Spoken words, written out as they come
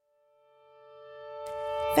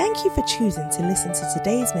Thank you for choosing to listen to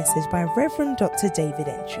today's message by Reverend Dr. David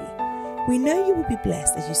Entry. We know you will be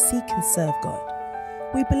blessed as you seek and serve God.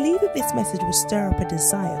 We believe that this message will stir up a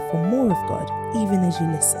desire for more of God even as you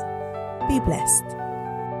listen. Be blessed.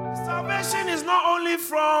 Salvation is not only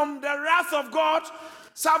from the wrath of God.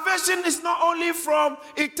 Salvation is not only from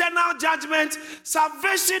eternal judgment.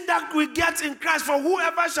 Salvation that we get in Christ, for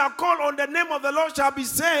whoever shall call on the name of the Lord shall be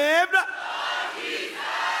saved.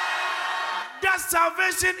 That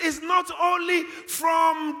salvation is not only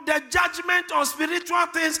from the judgment of spiritual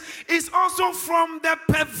things, it's also from the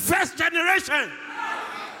perverse generation.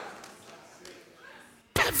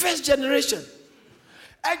 Perverse generation.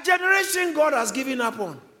 A generation God has given up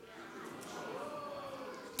on.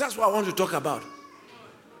 That's what I want to talk about.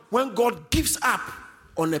 When God gives up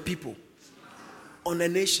on a people, on a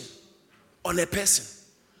nation, on a person,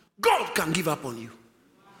 God can give up on you.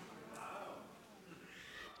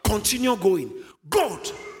 Continue going. God,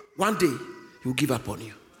 one day, He will give up on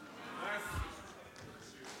you.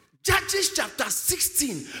 Judges chapter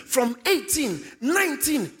 16, from 18,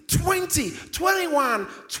 19, 20, 21,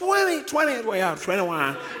 20, 21.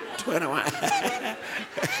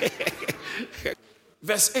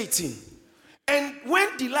 Verse 18. And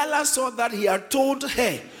when Delilah saw that he had told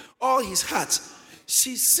her all his heart,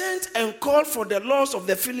 she sent and called for the lords of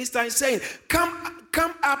the Philistines, saying, Come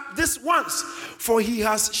up this once, for he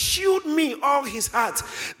has shewed me all his heart.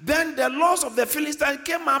 Then the lords of the Philistines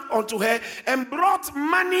came up unto her and brought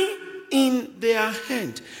money in their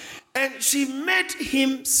hand, and she made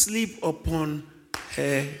him sleep upon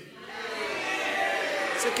her.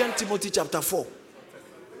 2 Timothy chapter 4,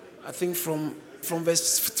 I think from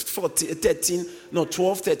verse 12, 13,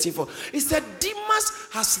 4. He said, Demas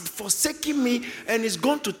has forsaken me and is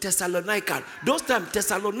gone to Thessalonica. Those times,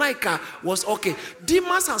 Thessalonica was okay.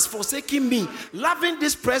 Demas has forsaken me, loving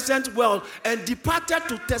this present world, and departed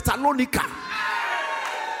to Thessalonica.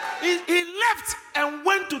 He left and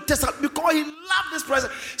went to Thessalonica because he loved this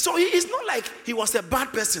present. So it's not like he was a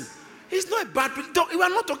bad person. He's not a bad person. We are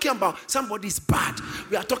not talking about somebody's bad.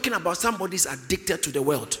 We are talking about somebody's addicted to the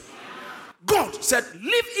world. God said,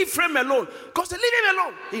 leave Ephraim alone. God said, leave him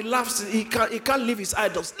alone. He loves, he can't leave his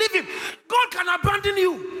idols. Leave him. God can abandon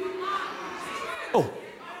you. Oh.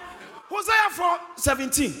 Hosea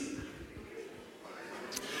 4:17.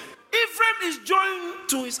 Ephraim is joined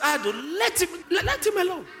to his idol. Let him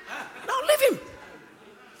alone. Now leave him.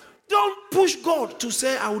 Don't push God to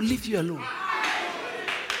say, I will leave you alone.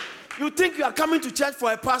 You think you are coming to church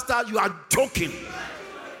for a pastor, you are joking.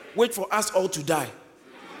 Wait for us all to die.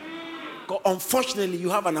 Unfortunately, you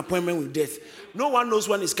have an appointment with death. No one knows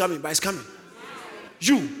when it's coming, but it's coming.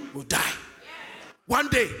 You will die. One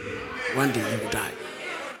day you will die.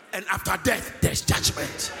 And after death, there's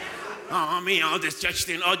judgment. All this church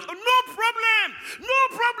thing. No problem.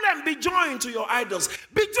 Be joined to your idols.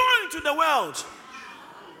 Be joined to the world.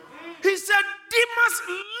 He said, Demas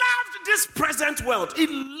loved this present world. He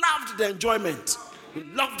loved the enjoyment. He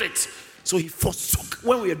loved it. So he forsook,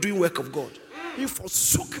 when we are doing work of God, he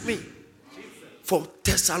forsook me for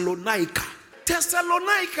Thessalonica.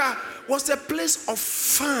 Thessalonica was a place of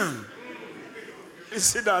fun. You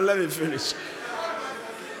sit down, let me finish.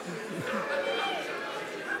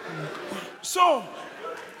 So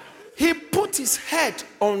he put his head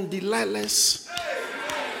on Delilah's.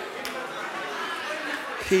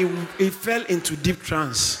 He fell into deep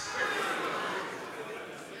trance.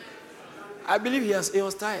 I believe he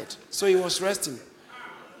was tired, so he was resting.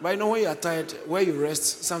 But you know when you are tired, where you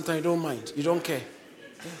rest, sometimes you don't mind. You don't care.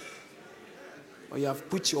 Or you have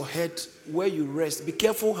put your head where you rest. Be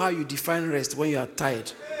careful how you define rest when you are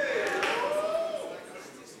tired.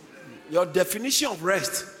 Your definition of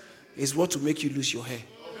rest is what will make you lose your hair.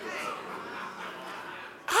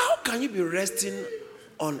 How can you be resting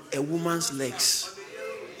on a woman's legs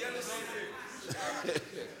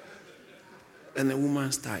and a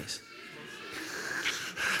woman's thighs?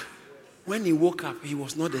 When he woke up, he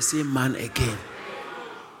was not the same man again.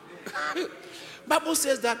 Bible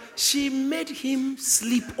says that she made him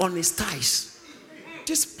sleep on his thighs.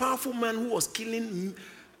 This powerful man who was killing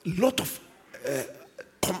a lot of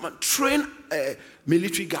trained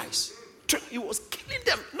military guys. He was killing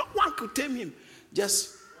them. No one could tame him.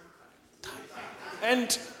 Just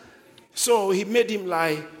and so he made him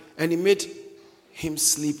lie and he made him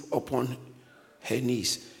sleep upon her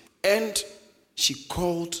knees. And she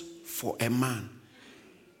called for a man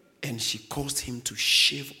and she caused him to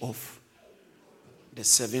shave off the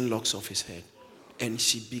 7 locks of his head. And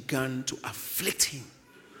she began to afflict him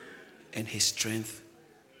and his strength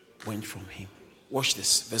went from him. Watch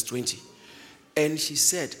this, verse 20. And she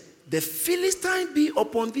said, the Philistine be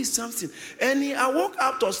upon thee, Samson. And he awoke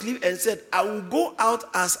out of sleep and said, I will go out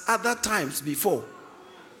as other times before.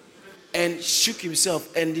 And shook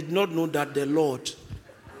himself and did not know that the Lord.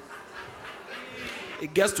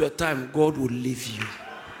 It gets to a time God will leave you.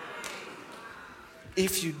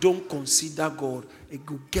 If you don't consider God, it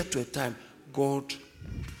will get to a time God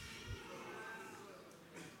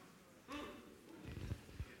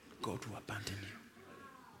will abandon you.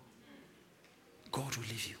 God will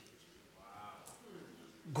leave you.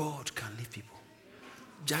 God can leave people.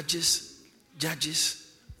 Judges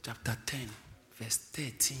chapter 10, verse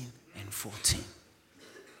 13 and 14.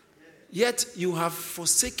 Yet you have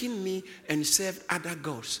forsaken me and served other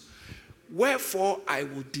gods. Wherefore I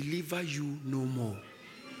will deliver you no more.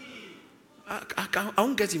 I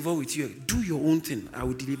won't get involved with you. Do your own thing. I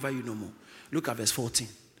will deliver you no more. Look at verse 14.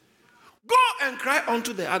 Go and cry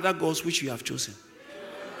unto the other gods which you have chosen.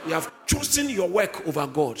 You have chosen your work over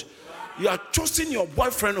God. You have chosen your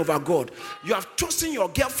boyfriend over God. You have chosen your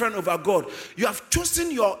girlfriend over God. You have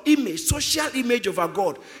chosen your image, social image over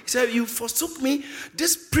God. He said, you forsook me.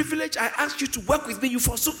 This privilege I asked you to work with me, you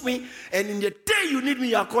forsook me. And in the day you need me,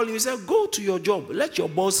 you are calling me. He said, go to your job. Let your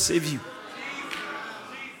boss save you.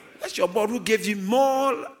 Let your boss who gave you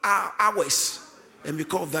more hours. And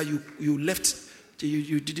because of that, you left.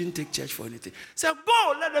 You didn't take church for anything. So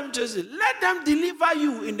go, let them choose it. Let them deliver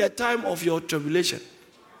you in the time of your tribulation.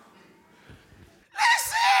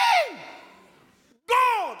 Listen!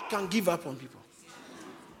 God can give up on people.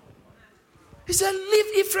 He said,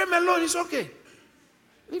 leave Ephraim alone. It's okay.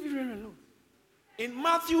 Leave Ephraim alone. In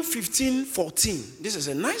Matthew 15:14, this is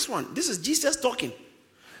a nice one. This is Jesus talking.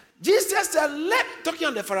 Jesus said, talking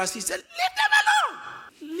on the Pharisees, said, leave them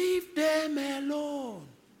alone. Leave them alone.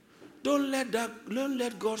 Don't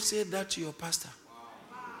let God say that to your pastor.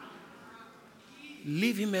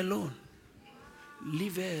 Leave him alone.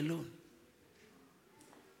 Leave her alone.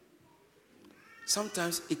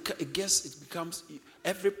 Sometimes it becomes,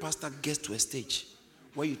 every pastor gets to a stage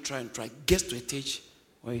where you try, gets to a stage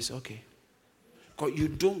where it's okay. Because you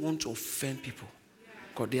don't want to offend people.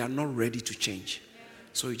 Because they are not ready to change.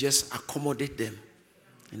 So you just accommodate them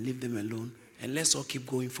and leave them alone. And let's all keep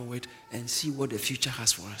going forward and see what the future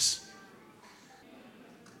has for us.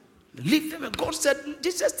 Leave them. And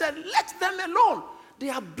Jesus said, let them alone. They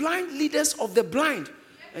are blind leaders of the blind.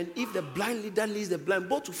 And if the blind leader leads the blind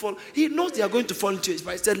both to fall, he knows they are going to fall into it.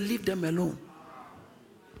 But he said, leave them alone.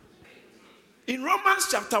 In Romans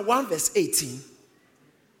chapter 1 verse 18.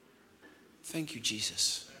 Thank you,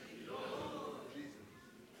 Jesus.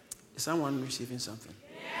 Is someone receiving something?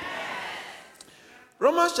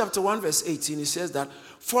 Romans chapter 1 verse 18, it says that,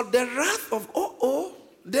 for the wrath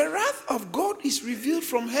of God is revealed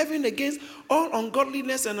from heaven against all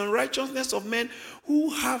ungodliness and unrighteousness of men who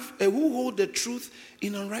hold the truth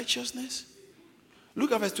in unrighteousness.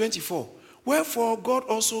 Look at verse 24. Wherefore God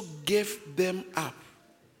also gave them up.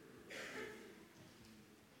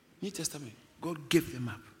 New Testament. God gave them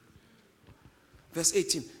up. Verse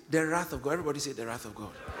 18. The wrath of God. Everybody say the wrath of God.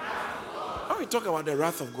 When we talk about the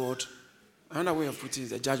wrath of God, another way of putting it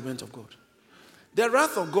is the judgment of God. The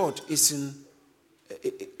wrath of God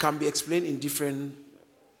it can be explained in different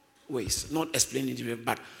ways. Not explained in different,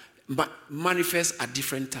 but manifest at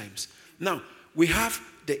different times. Now, we have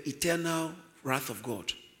the eternal wrath of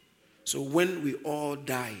God. So when we all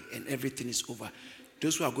die and everything is over,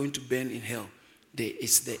 those who are going to burn in hell,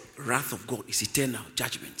 it's the wrath of God. It's eternal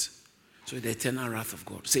judgment. So the eternal wrath of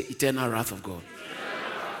God. Say eternal wrath of God.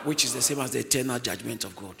 Which is the same as the eternal judgment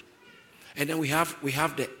of God. And then we have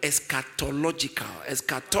the eschatological.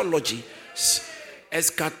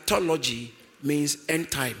 Eschatology means end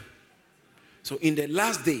time. So in the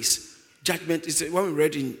last days, judgment is when we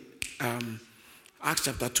read in Acts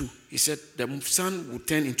chapter 2, he said the sun will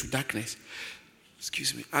turn into darkness.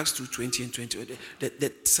 Acts 2:20 and 20.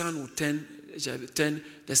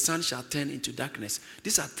 The sun shall turn into darkness.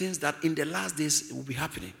 These are things that in the last days will be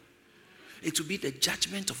happening. It will be the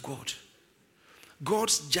judgment of God.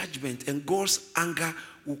 God's judgment and God's anger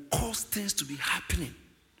will cause things to be happening.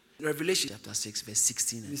 Revelation chapter 6 verse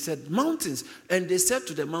 16. He said, mountains, and they said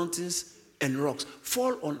to the mountains and rocks,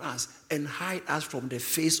 fall on us and hide us from the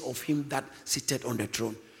face of him that sitteth on the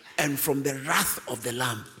throne and from the wrath of the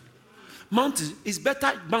Lamb. Mountains, it's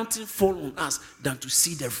better mountain fall on us than to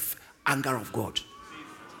see the anger of God.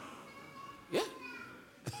 Yeah.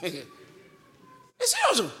 It's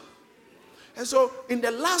awesome. And so in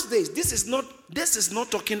the last days, this is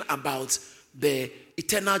not talking about the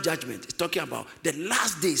eternal judgment. It's talking about the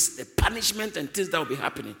last days, the punishment and things that will be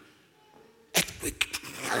happening. Earthquake.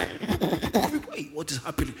 What is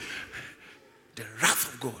happening? The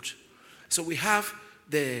wrath of God. So we have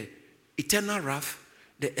the eternal wrath,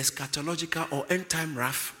 the eschatological or end-time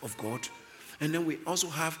wrath of God. And then we also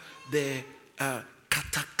have the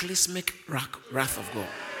cataclysmic wrath of God.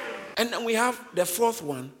 And then we have the fourth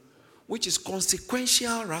one, which is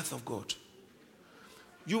consequential wrath of God.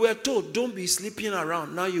 You were told, don't be sleeping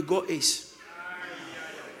around. Now you go ace.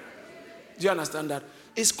 Do you understand that?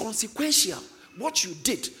 It's consequential. What you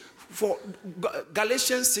did for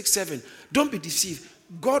Galatians 6:7. Don't be deceived.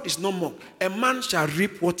 God is no more. A man shall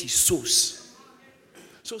reap what he sows.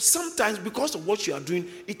 So sometimes because of what you are doing,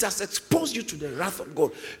 it has exposed you to the wrath of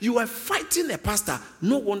God. You are fighting a pastor.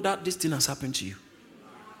 No wonder this thing has happened to you.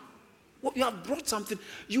 Well, you have brought something.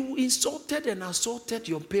 You insulted and assaulted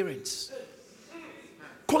your parents.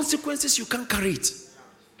 Consequences, you can't carry it.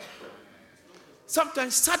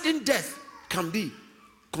 Sometimes sudden death can be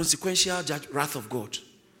consequential wrath of God.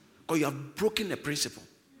 Because you have broken a principle.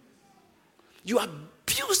 You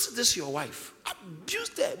abused this your wife.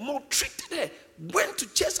 Abused her, maltreated her, went to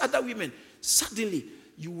chase other women. Suddenly,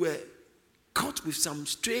 you were caught with some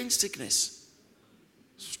strange sickness.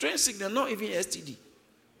 Strange sickness, not even STD.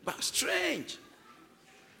 But strange.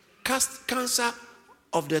 Cancer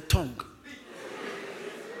of the tongue.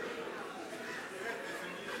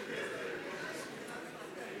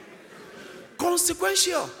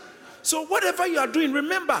 Consequential. So whatever you are doing,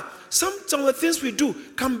 remember, some of the things we do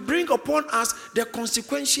can bring upon us the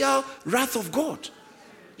consequential wrath of God.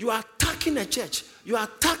 You are attacking a church. You are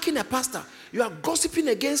attacking a pastor. You are gossiping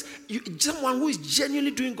against someone who is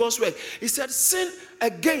genuinely doing God's work. He said, sin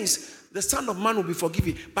against the Son of Man will be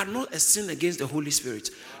forgiven, but not a sin against the Holy Spirit.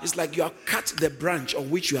 It's like you have cut the branch on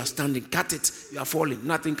which you are standing. Cut it. You are falling.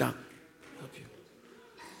 Nothing can help you.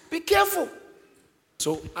 Be careful.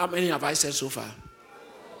 So how many have I said so far?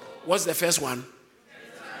 What's the first one?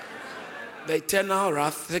 The eternal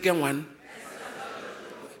wrath. Second one?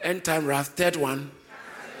 End time wrath. Third one?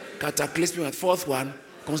 Cataclysmic. Fourth one?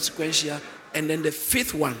 Consequential. And then the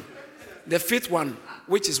fifth one. The fifth one,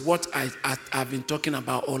 which is what I've been talking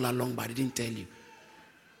about all along, but I didn't tell you.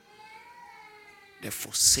 The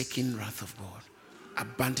forsaking wrath of God.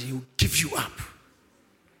 Abandon. He will give you up.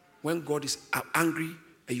 When God is angry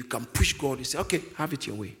and you can push God, you say, okay, have it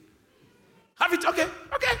your way. Have it, okay.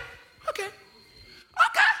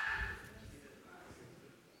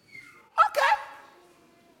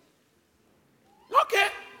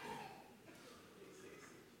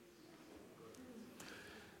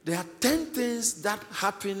 There are 10 things that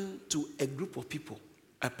happen to a group of people,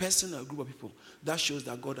 a person or a group of people, that shows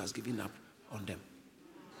that God has given up on them.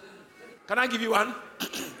 Can I give you one?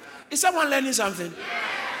 Is someone learning something?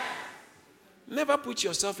 Never put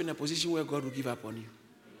yourself in a position where God will give up on you.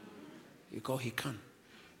 Because he can.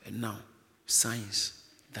 And now, signs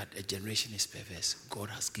that a generation is perverse, God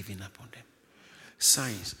has given up on them.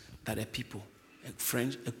 Signs that a people,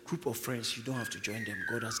 a group of friends, you don't have to join them,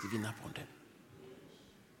 God has given up on them.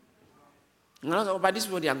 But this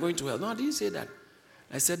people, they are going to hell. No, I didn't say that.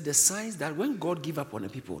 I said the signs that when God give up on the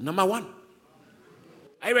people. Number one.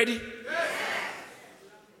 Are you ready? Yes.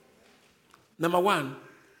 Number one.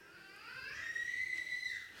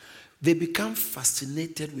 They become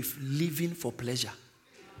fascinated with living for pleasure.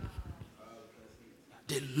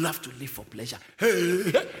 They love to live for pleasure.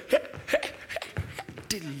 They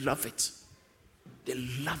love it. They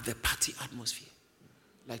love the party atmosphere.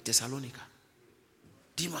 Like Thessalonica.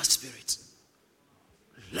 Demas spirit.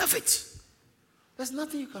 Love it. There's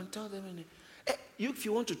nothing you can tell them. If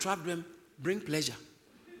you want to trap them, bring pleasure.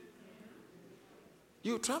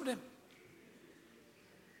 You trap them.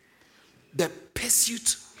 The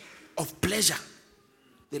pursuit of pleasure.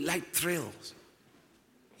 They like thrills.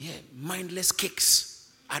 Yeah, mindless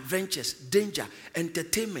kicks, adventures, danger,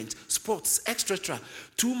 entertainment, sports, etc.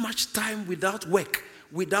 Too much time without work,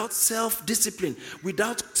 without self-discipline,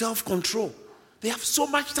 without self-control. They have so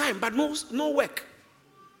much time, but no work.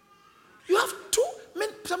 You have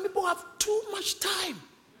some people have too much time.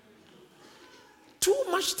 Too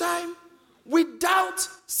much time without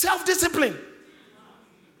self-discipline.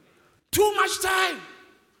 Too much time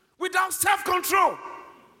without self-control.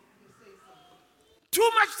 Too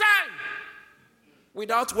much time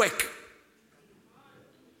without work.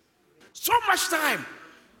 So much time,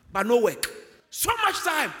 but no work. So much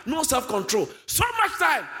time, no self-control. So much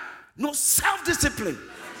time, no self-discipline,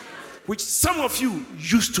 which some of you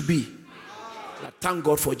used to be. Thank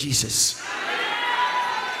God for Jesus.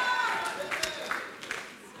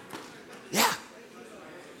 Yeah.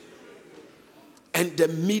 And the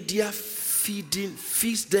media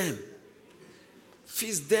feeds them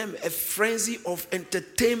a frenzy of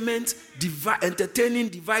entertaining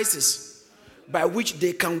devices by which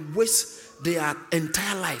they can waste their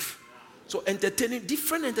entire life. So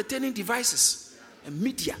different entertaining devices and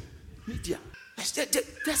media.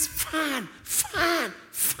 That's fun.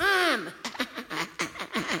 Fun.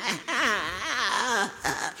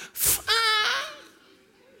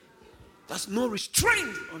 There's no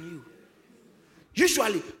restraint on you.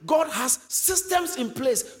 Usually, God has systems in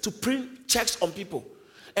place to print checks on people.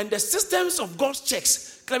 And the systems of God's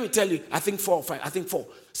checks, let me tell you, I think 4 or 5, 4.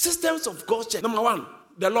 Systems of God's checks. Number 1,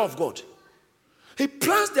 the law of God. He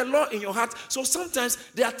plants the law in your heart. So sometimes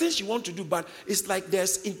there are things you want to do, but it's like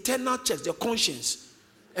there's internal checks, your conscience.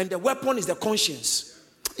 And the weapon is the conscience.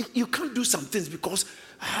 You can't do some things because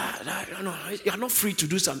you're not free to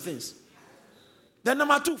do some things. Then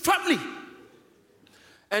number 2, family.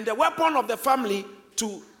 And the weapon of the family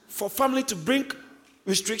for family to bring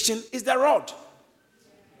restriction is the rod.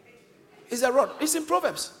 It's the rod. It's in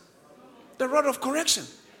Proverbs. The rod of correction.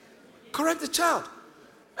 Correct the child.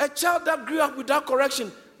 A child that grew up without correction,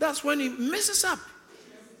 that's when he messes up.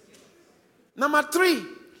 Number 3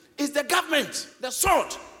 is the government, the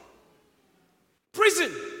sword, prison,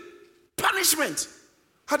 punishment.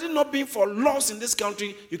 Had it not been for laws in this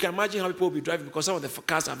country, you can imagine how people will be driving because some of the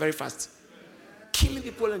cars are very fast. Killing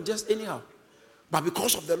people and just anyhow. But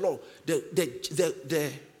because of the law,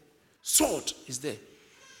 the sword is there.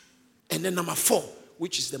 And then number 4,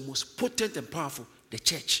 which is the most potent and powerful, the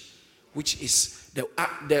church, which is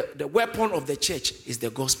the weapon of the church is the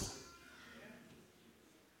gospel.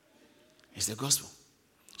 It's the gospel.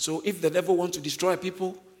 So if the devil wants to destroy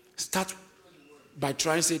people, start by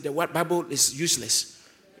trying to say the Bible is useless.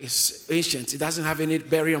 It's ancient. It doesn't have any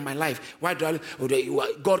bearing on my life. Why do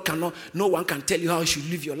God cannot, no one can tell you how you should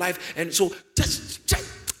live your life. And so just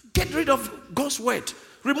get rid of God's word.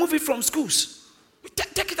 Remove it from schools.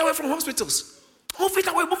 Take it away from hospitals. Move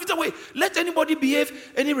it away. Let anybody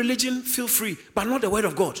behave, any religion, feel free, but not the word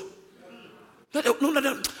of God. No, I don't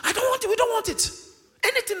want it. We don't want it.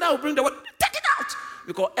 Anything that will bring the word, take it out.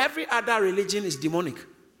 Because every other religion is demonic.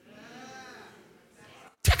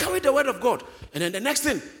 Take away the word of God. And then the next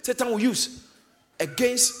thing Satan will use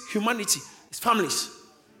against humanity is families.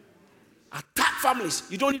 Attack families.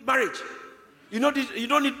 You don't need marriage. You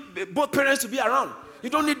don't need both parents to be around. You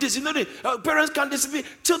don't need this. You don't need, parents can't discipline.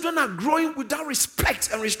 Children are growing without respect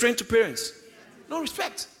and restraint to parents. No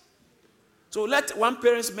respect. So let one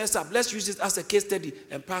parent mess up. Let's use it as a case study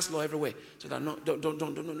and pass law everywhere. So that no.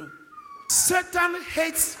 Satan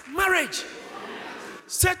hates marriage.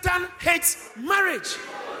 Satan hates marriage.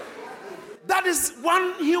 That is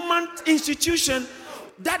one human institution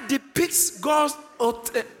that depicts God's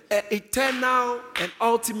eternal and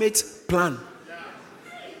ultimate plan.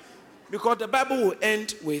 Because the Bible will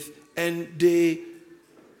end with, and they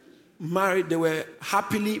were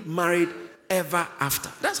happily married ever after.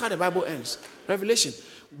 That's how the Bible ends. Revelation.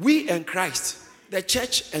 We and Christ, the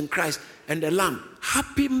church and Christ and the Lamb,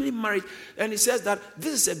 happily married. And it says that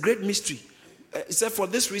this is a great mystery. It said, for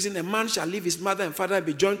this reason, a man shall leave his mother and father and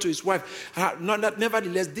be joined to his wife.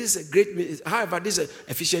 Nevertheless, this is a great, however, this is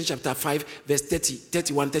Ephesians chapter 5, verse 30,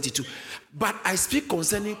 31, 32. But I speak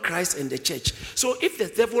concerning Christ and the church. So if the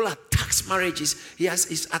devil attacks marriages,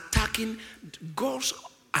 he's attacking God's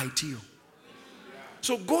ideal.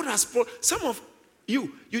 So God has, some of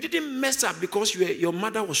you didn't mess up because your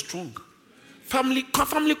mother was strong. Family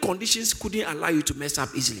conditions couldn't allow you to mess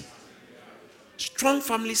up easily. Strong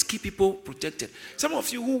families keep people protected. Some of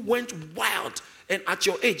you who went wild, and at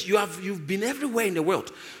your age, you've been everywhere in the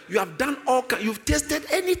world. You have done you've tested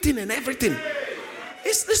anything and everything.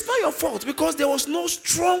 It's not your fault because there was no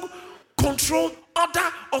strong control, order,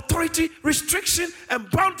 authority, restriction, and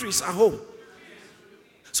boundaries at home.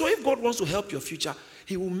 So if God wants to help your future,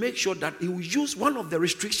 He will make sure that He will use one of the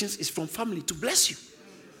restrictions is from family to bless you.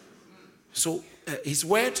 So His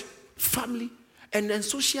word, family, and then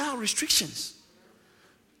social restrictions.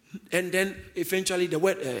 And then eventually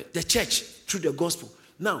the church through the gospel.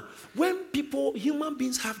 Now, when human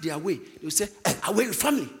beings have their way, they will say, away with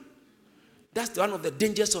family. That's one of the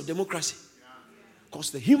dangers of democracy.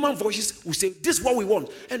 Because the human voices will say, this is what we want.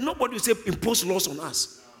 And nobody will say, impose laws on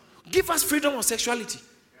us. Give us freedom of sexuality.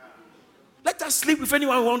 Let us sleep with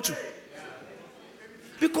anyone we want to.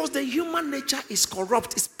 Because the human nature is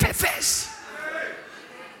corrupt. It's perverse.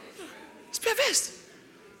 It's perverse.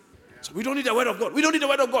 So we don't need the word of God. We don't need the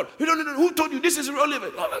word of God. We don't need who told you this is real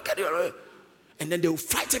living? And then they will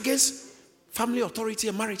fight against family authority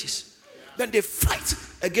and marriages. Then they fight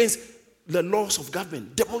against the laws of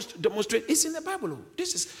government. Demonstrate. It's in the Bible.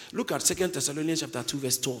 Look at 2 Thessalonians chapter 2,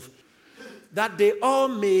 verse 12. That they all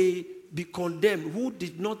may be condemned who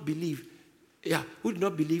did not believe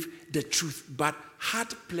the truth, but had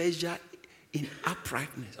pleasure in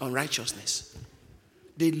uprightness, unrighteousness.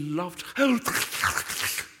 They loved.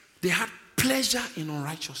 They had pleasure in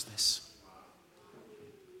unrighteousness.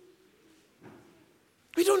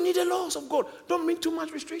 We don't need the laws of God. Don't mean too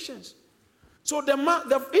much restrictions. So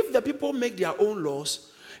if the people make their own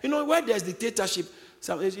laws, where there's dictatorship,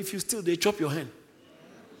 if you steal, they chop your hand.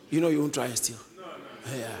 You won't try and steal.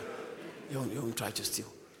 Yeah, you won't try to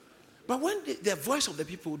steal. But when the voice of the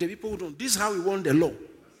people don't. This is how we want the law.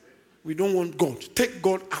 We don't want God. Take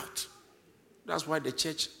God out. That's why the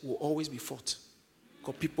church will always be fought.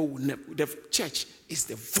 Because people will never. The church is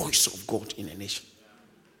the voice of God in a nation.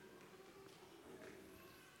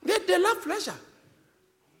 They love pleasure.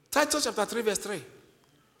 Titus chapter 3 verse 3.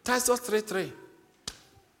 Titus 3:3.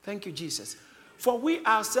 Thank you, Jesus. For we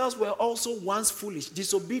ourselves were also once foolish,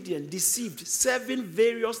 disobedient, deceived, serving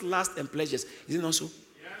various lusts and pleasures. Is it not so? Yes.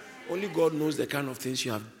 Only God knows the kind of things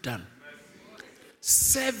you have done.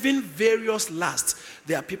 Serving various lusts.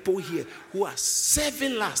 There are people here who are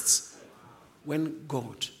serving lusts when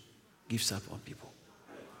God gives up on people.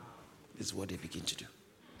 This is what they begin to do.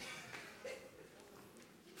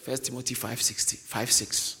 1 Timothy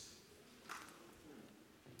 5:6.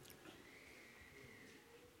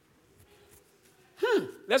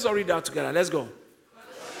 Let's all read that together. Let's go.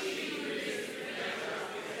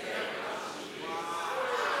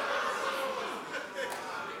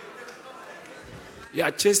 You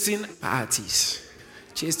are chasing parties,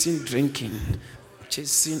 chasing drinking,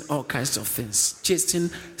 chasing all kinds of things, chasing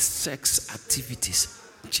sex activities,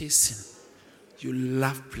 chasing. You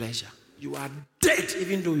love pleasure. You are dead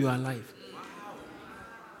even though you are alive. You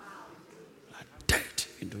are dead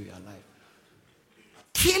even though you are alive.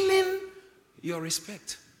 Killing your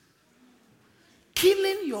respect.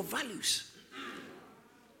 Killing your values.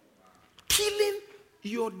 Killing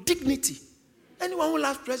your dignity. Anyone who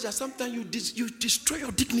loves pleasure, sometimes you destroy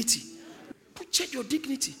your dignity. You check your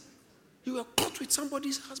dignity. You were caught with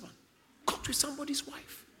somebody's husband, caught with somebody's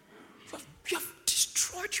wife. You have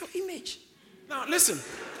destroyed your image. Now listen,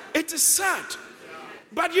 it is sad.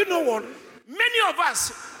 But you know what? Many of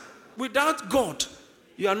us, without God,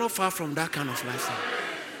 you are not far from that kind of lifestyle.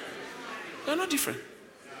 You are not different.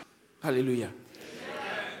 Hallelujah.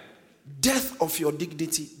 Death of your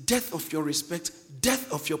dignity, death of your respect,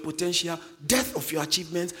 death of your potential, death of your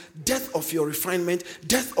achievements, death of your refinement,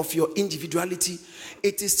 death of your individuality.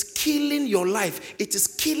 It is killing your life. It is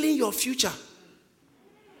killing your future.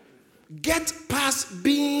 Get past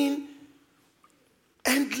being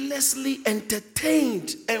endlessly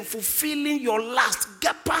entertained and fulfilling your lust.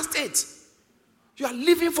 Get past it. You are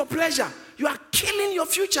living for pleasure. You are killing your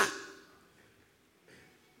future.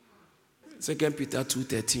 2 Peter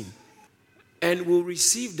 2:13. And will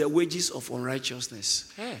receive the wages of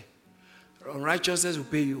unrighteousness. Hey, unrighteousness will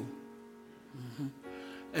pay you.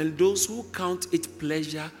 And those who count it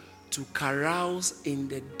pleasure to carouse in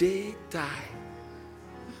the daytime.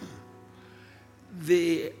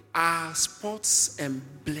 They are spots and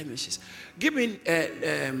blemishes. Give me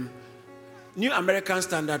New American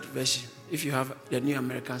Standard Version. If you have the New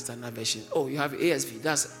American Standard Version. Oh, you have ASV.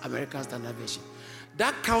 That's American Standard Version.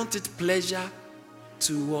 That counted pleasure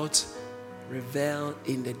to what? Revel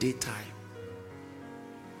in the daytime.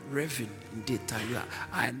 Revin in daytime.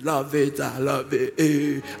 I love it, I love it,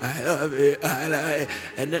 I love it, I love it.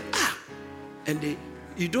 And then,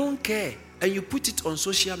 you don't care. And you put it on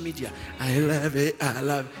social media. I love it, I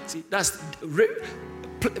love it. See, that's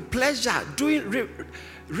pleasure, doing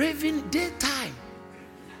raving daytime.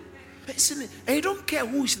 And you don't care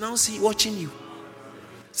who is now watching you.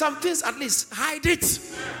 Some things at least, hide it.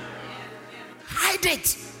 Hide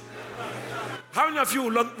it. How many of you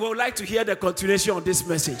would like to hear the continuation of this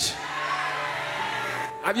message?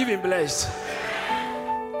 Have you been blessed?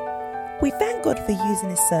 We thank God for using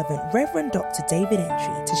His servant, Reverend Dr. David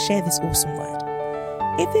Entry, to share this awesome word.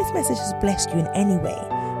 If this message has blessed you in any way,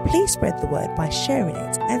 please spread the word by sharing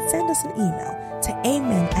it and send us an email to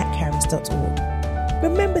amen@charis.org.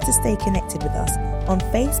 Remember to stay connected with us on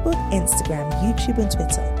Facebook, Instagram, YouTube, and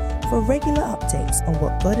Twitter for regular updates on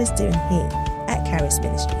what God is doing here at Charis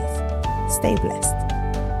Ministries. Stay blessed.